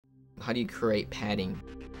How do you create padding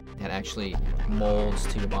that actually molds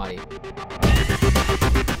to your body,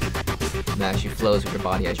 that actually flows with your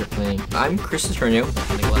body as you're playing? I'm Chris Saturnio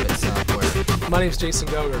on the glove itself. Where my name's Jason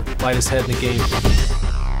Goger, lightest head in the game.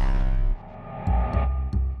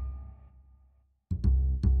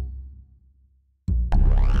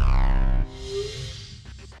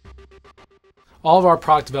 All of our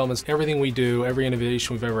product developments, everything we do, every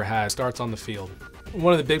innovation we've ever had starts on the field.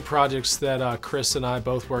 One of the big projects that Chris and I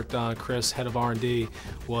both worked on, Chris, head of R&D,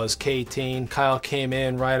 was K18. Kyle came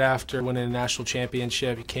in right after winning a national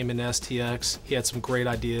championship. He came into STX. He had some great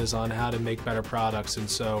ideas on how to make better products. And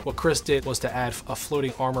so what Chris did was to add a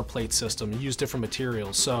floating armor plate system, use different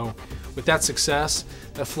materials. So with that success,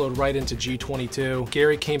 that flowed right into G22.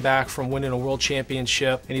 Gary came back from winning a world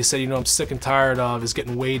championship, and he said, you know, I'm sick and tired of is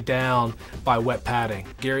getting weighed down by wet padding.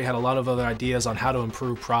 Gary had a lot of other ideas on how to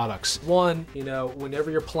improve products. One, you know,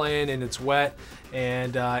 whenever you're playing and it's wet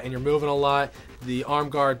and you're moving a lot, the arm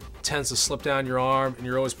guard tends to slip down your arm and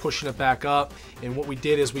you're always pushing it back up. And what we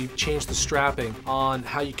did is we changed the strapping on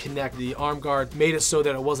how you connect the arm guard, made it so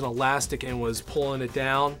that it wasn't elastic and was pulling it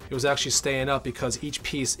down. It was actually staying up because each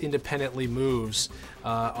piece independently moves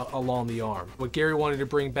along the arm. What Gary wanted to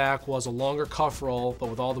bring back was a longer cuff roll, but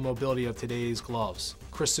with all the mobility of today's gloves.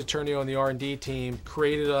 Chris Saturnio and the R&D team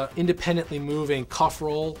created an independently moving cuff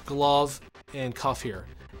roll, glove, and cuff here.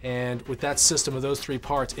 And with that system of those three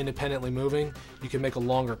parts independently moving, you can make a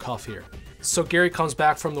longer cuff here. So Gary comes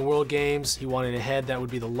back from the World Games. He wanted a head that would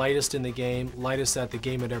be the lightest in the game, lightest that the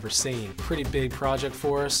game had ever seen. Pretty big project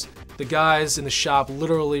for us. The guys in the shop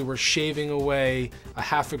literally were shaving away a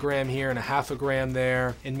half a gram here and a half a gram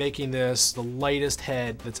there and making this the lightest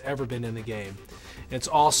head that's ever been in the game. It's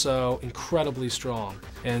also incredibly strong.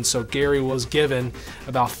 And so Gary was given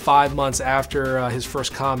about 5 months after his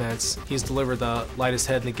first comments, he's delivered the lightest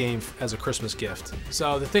head in the game as a Christmas gift.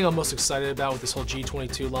 So the thing I'm most excited about with this whole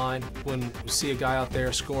G22 line, when you see a guy out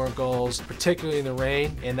there scoring goals, particularly in the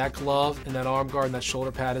rain, and that glove and that arm guard and that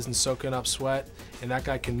shoulder pad isn't soaking up sweat, and that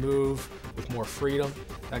guy can move with more freedom,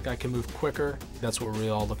 that guy can move quicker, that's what we're really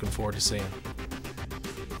all looking forward to seeing.